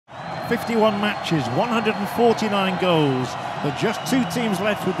51 matches, 149 goals, but just 2 teams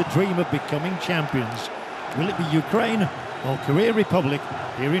left with the dream of becoming champions. Will it be Ukraine or Korea Republic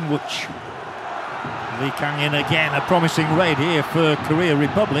here in Łódź? Lee Kang in again, a promising raid here for Korea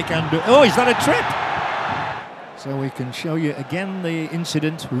Republic, and oh, is that a trip? So we can show you again the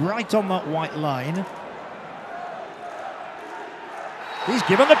incident right on that white line. He's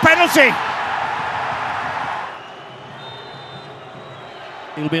given the penalty.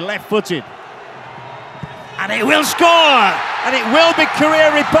 He'll be left-footed. And it will score! And it will be Korea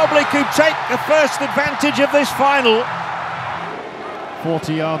Republic who take the first advantage of this final.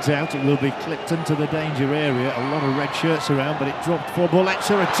 40 yards out, it will be clipped into the danger area. A lot of red shirts around, but it dropped for Bolet's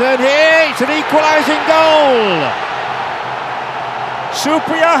return here. It's an equalising goal.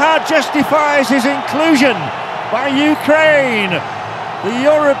 Supriyaha justifies his inclusion by Ukraine. The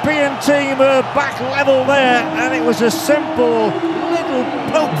European team are back level there, and it was a simple little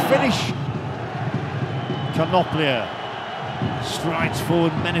poke finish. Konoplia strides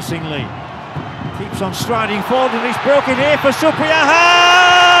forward menacingly. Keeps on striding forward, and it's broken here for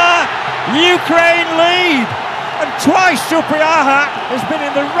Supriyaha! Ukraine lead! And twice Supriyaha has been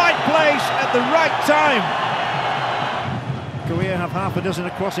in the right place at the right time. Korea have half a dozen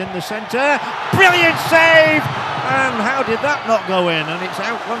across in the centre. Brilliant save! And how did that not go in? And it's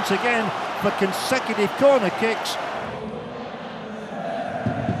out once again for consecutive corner kicks.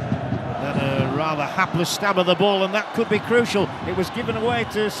 Then a rather hapless stab of the ball, and that could be crucial. It was given away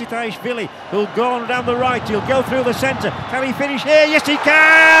to Sitaishvili, who'll go on down the right. He'll go through the centre. Can he finish here? Yes, he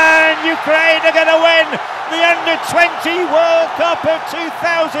can! Ukraine are going to win the Under-20 World Cup of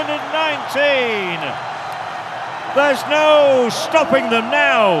 2019. There's no stopping them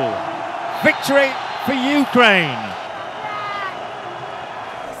now. Victory for Ukraine.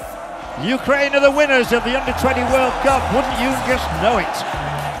 Ukraine are the winners of the Under-20 World Cup. Wouldn't you just know it?